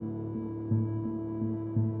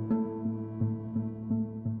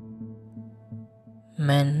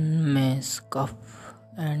Men may scoff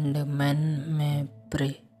and men may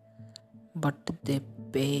pray, but they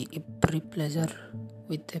pay every pleasure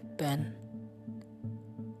with a pen.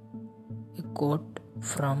 A quote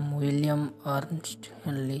from William Ernest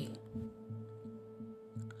Henley.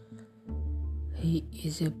 He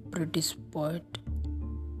is a British poet.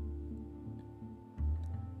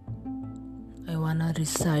 I wanna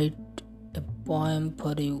recite a poem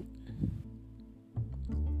for you,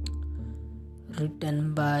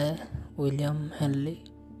 written by William Henley.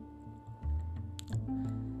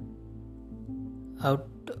 Out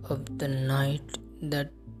of the night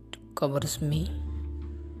that covers me,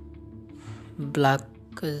 black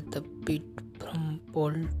as the pit from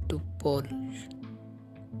pole to pole,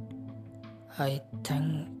 I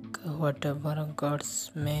thank whatever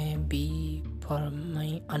gods may be for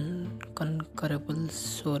my unconquerable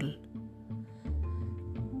soul.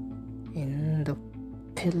 In the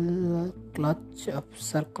clutch of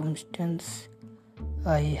circumstance,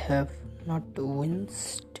 I have not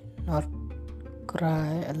winced nor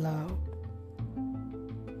cried aloud.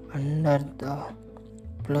 Under the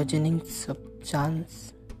bludgeonings of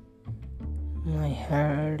chance, my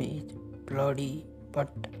head is bloody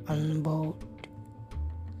but unbowed.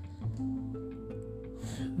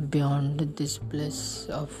 Beyond this place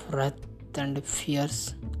of wrath and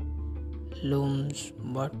fears looms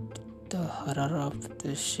but the horror of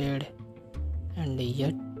the shade, and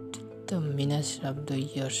yet the menace of the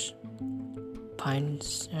years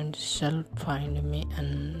finds and shall find me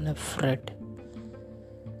unafraid.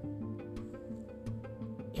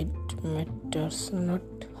 It matters not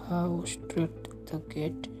how strict the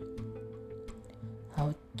gate,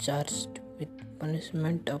 how charged with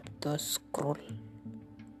punishment of the scroll.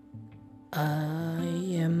 I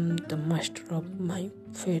am the master of my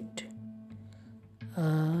fate.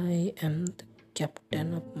 I am the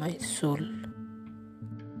captain of my soul.